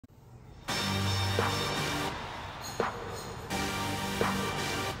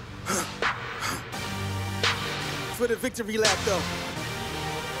For the victory lap though.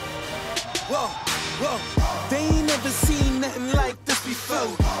 Whoa, whoa. They ain't never seen nothing like this before.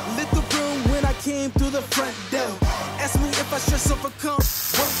 Lit the room when I came through the front door. Ask me if I stress overcome.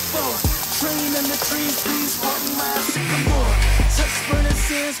 What for? Train in the trees, breeze, walking my sycamore. Touch burning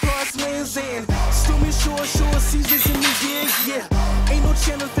sands, cross lands and stormy shore seasons in the year, yeah. Ain't no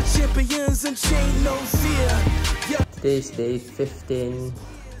channel for champions and chain no fear. Yeah. Today's day 15.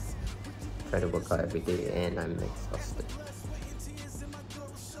 Try to work out every day and I'm exhausted.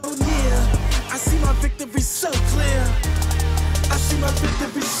 Oh yeah, I see my victory so clear. I see my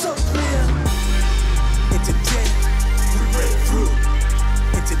victory so clear. And today, we break through.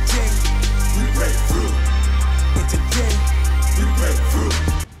 And today, we break through. And today, we break through.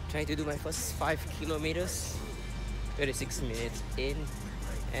 Trying to do my first 5 kilometers. 36 minutes in.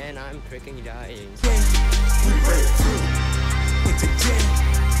 And I'm freaking dying. We break through. And today,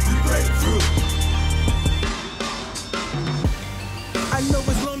 we break through. I know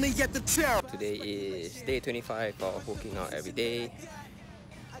it's lonely at the town. Today is day 25 of working out every day.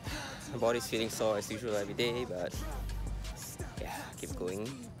 My body's feeling sore as usual every day, but yeah, keep going,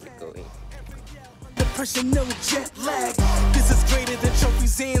 keep going. The pressure, no jet lag. This is greater than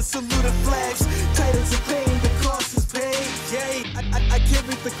trophies and saluted flags. Titles of pain, the cost is paid. Yay, I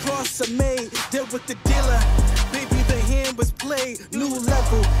carried the cross I made. Dealt with the dealer. Baby, the hand was played. New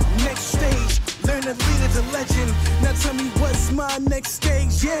level, next stage. Learn to lead as a legend. Now tell me what's my next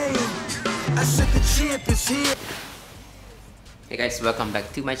stage. Yay, I said the champ is here. Hey guys, welcome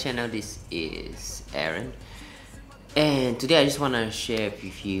back to my channel. This is Aaron. And today I just want to share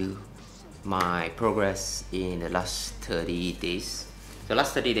with you my progress in the last 30 days. The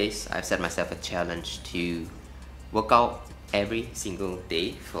last 30 days, I've set myself a challenge to work out every single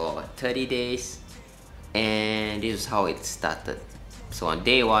day for 30 days. And this is how it started. So on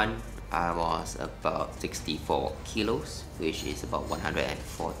day 1, I was about 64 kilos, which is about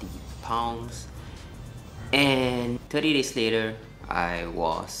 140 pounds. And 30 days later, I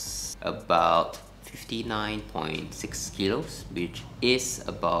was about 59.6 kilos, which is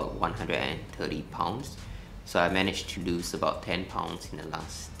about 130 pounds. So I managed to lose about 10 pounds in the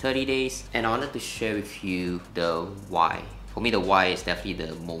last 30 days. And I wanted to share with you the why. For me, the why is definitely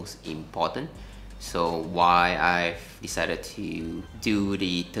the most important. So why I've decided to do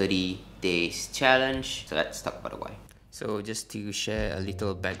the 30 days challenge. So let's talk about the why. So just to share a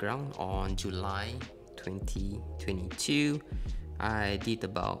little background, on July 2022, I did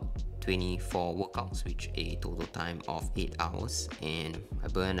about 24 workouts, which a total time of 8 hours, and I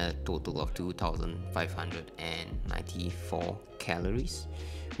burned a total of 2,594 calories,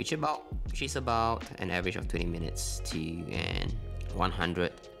 which is about an average of 20 minutes to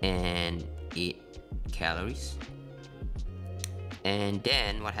 108 calories. And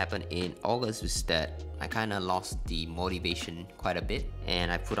then what happened in August was that I kind of lost the motivation quite a bit,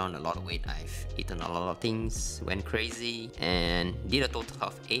 and I put on a lot of weight. I've eaten a lot of things, went crazy, and did a total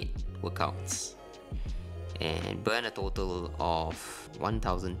of 8 workouts and burned a total of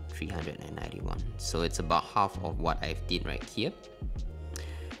 1,391. So it's about half of what I did right here.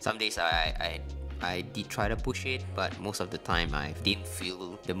 Some days I did try to push it, but most of the time I didn't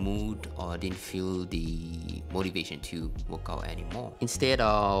feel the mood or didn't feel the motivation to work out anymore. Instead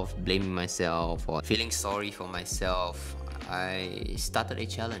of blaming myself or feeling sorry for myself, I started a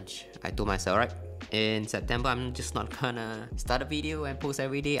challenge. I told myself, right, in September I'm just not gonna start a video and post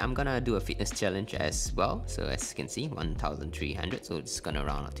every day. I'm gonna do a fitness challenge as well. So as you can see, 1,300, so it's gonna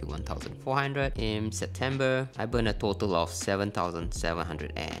round up to 1,400. In September, I burned a total of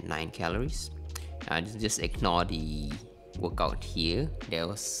 7,709 calories. Just ignore the workout here. There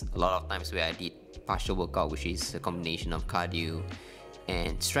was a lot of times where I did partial workout, which is a combination of cardio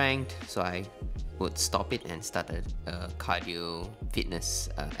and strength, so I would stop it and started cardio fitness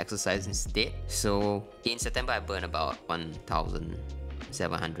exercise instead. So in September I burned about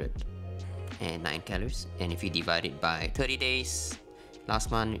 1,709 calories, and if you divide it by 30 days, last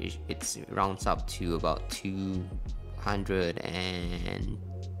month it rounds up to about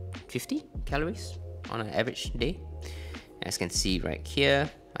 250 calories on an average day. As you can see right here,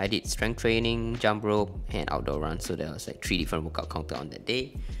 I did strength training, jump rope, and outdoor run. So there was like 3 different workout counter on that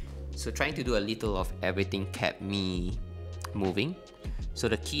day. So trying to do a little of everything kept me moving. So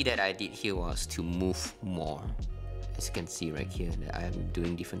the key that I did here was to move more. As you can see right here, that I'm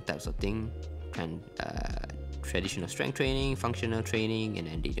doing different types of things. And traditional strength training, functional training, and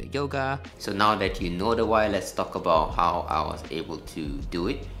then did the yoga. So now that you know the why, let's talk about how I was able to do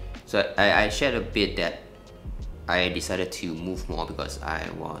it. So I shared a bit that I decided to move more because I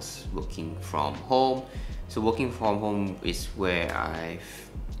was working from home. So working from home is where I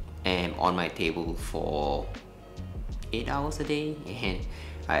am on my table for 8 hours a day, and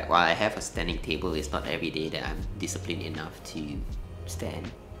while I have a standing table, it's not every day that I'm disciplined enough to stand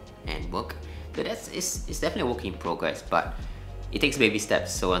and work. So it's definitely a work in progress, but it takes baby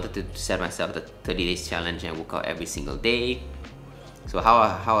steps. So I wanted to set myself the 30 days challenge and work out every single day. So how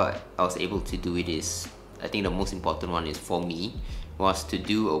I was able to do it is, I think the most important one is for me was to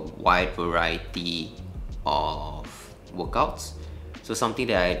do a wide variety of workouts. So something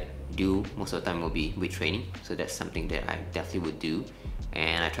that I do most of the time will be weight training. So that's something that I definitely would do,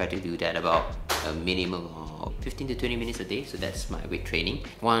 and I try to do that about a minimum of 15 to 20 minutes a day. So that's my weight training.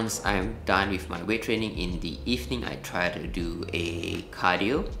 Once I'm done with my weight training in the evening, I try to do a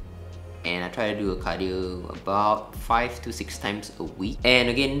cardio, and I try to do a cardio about 5 to 6 times a week. And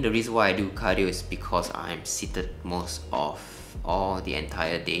again, the reason why I do cardio is because I'm seated most of the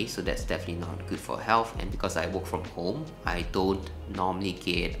entire day, so that's definitely not good for health. And because I work from home, I don't normally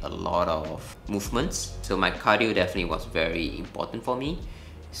get a lot of movements, so my cardio definitely was very important for me.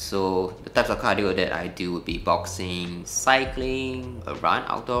 So the types of cardio that I do would be boxing, cycling, a run,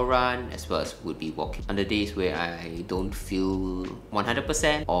 outdoor run, as well as would be walking. On the days where I don't feel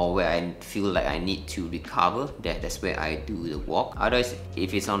 100% or where I feel like I need to recover, that's where I do the walk. Otherwise,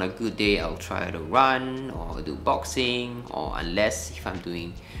 if it's on a good day, I'll try to run or do boxing, or unless if I'm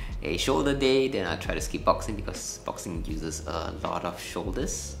doing a shoulder day, then I try to skip boxing because boxing uses a lot of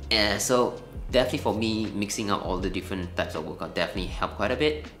shoulders. And so definitely for me, mixing up all the different types of workout definitely helped quite a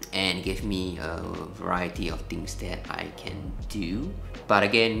bit and gave me a variety of things that I can do. But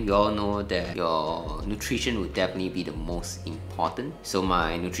again, you all know that your nutrition would definitely be the most important. So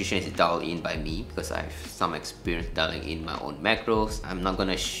my nutrition is dialed in by me because I have some experience dialing in my own macros. I'm not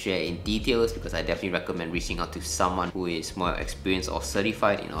gonna share in details because I definitely recommend reaching out to someone who is more experienced or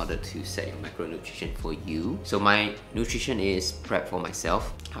certified in order to set your macronutrition for you. So my nutrition is prep for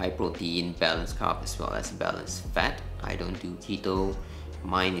myself: high protein, balanced carb, as well as balanced fat. I don't do keto.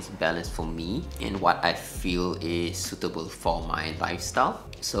 Mine is balanced for me and what I feel is suitable for my lifestyle.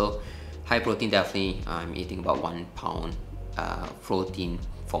 So high protein, definitely I'm eating about 1 pound protein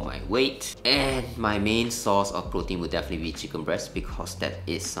for my weight, and my main source of protein would definitely be chicken breast because that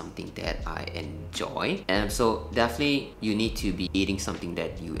is something that I enjoy. And so definitely you need to be eating something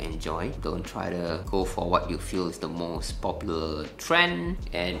that you enjoy. Don't try to go for what you feel is the most popular trend,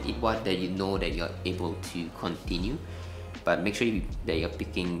 and eat what that you know that you're able to continue. But make sure that you're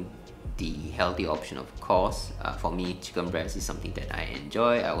picking the healthy option, of course. For me, chicken breast is something that I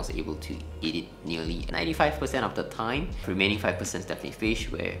enjoy. I was able to eat it nearly 95% of the time. The remaining 5% is definitely fish,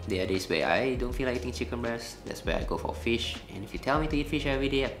 where there are days where I don't feel like eating chicken breast. That's where I go for fish. And if you tell me to eat fish every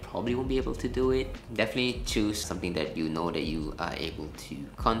day, I probably won't be able to do it. Definitely choose something that you know that you are able to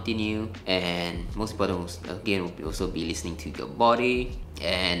continue. And most important, again, will also be listening to your body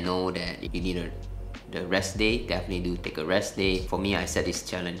and know that you need the rest day. Definitely do take a rest day. For me, I set this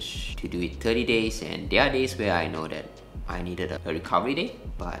challenge to do it 30 days, and there are days where I know that I needed a recovery day,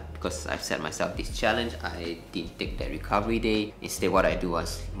 but because I've set myself this challenge, I didn't take that recovery day. Instead, what I do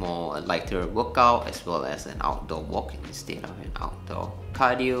was more a lighter workout as well as an outdoor walk instead of an outdoor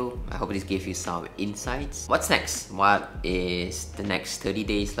cardio. I hope this gave you some insights. What's next? What is the next 30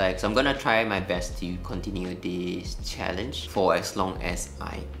 days like? So I'm gonna try my best to continue this challenge for as long as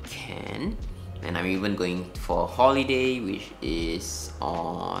I can. And I'm even going for a holiday, which is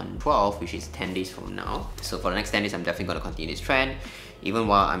on 12, which is 10 days from now. So for the next 10 days, I'm definitely going to continue this trend. Even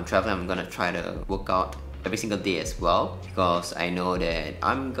while I'm traveling, I'm going to try to work out every single day as well, because I know that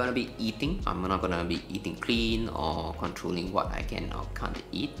I'm gonna be eating. I'm not gonna be eating clean or controlling what I can or can't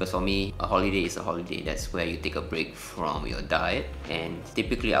eat. Because for me, a holiday is a holiday. That's where you take a break from your diet, and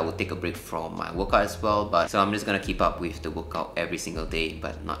typically I would take a break from my workout as well. But so I'm just gonna keep up with the workout every single day,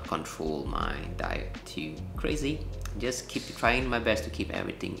 but not control my diet too crazy. Just keep trying my best to keep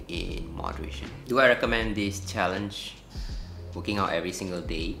everything in moderation. Do I recommend this challenge, working out every single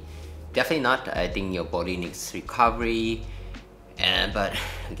day? Definitely not. I think your body needs recovery, but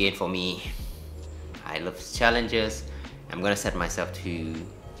again, for me, I love challenges. I'm gonna set myself to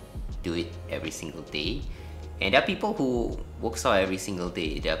do it every single day. And there are people who works out every single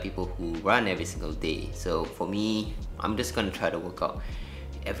day. There are people who run every single day. So for me, I'm just gonna try to work out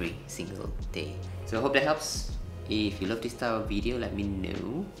every single day. So I hope that helps. If you love this style of video, let me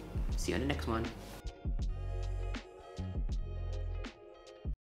know. See you on the next one.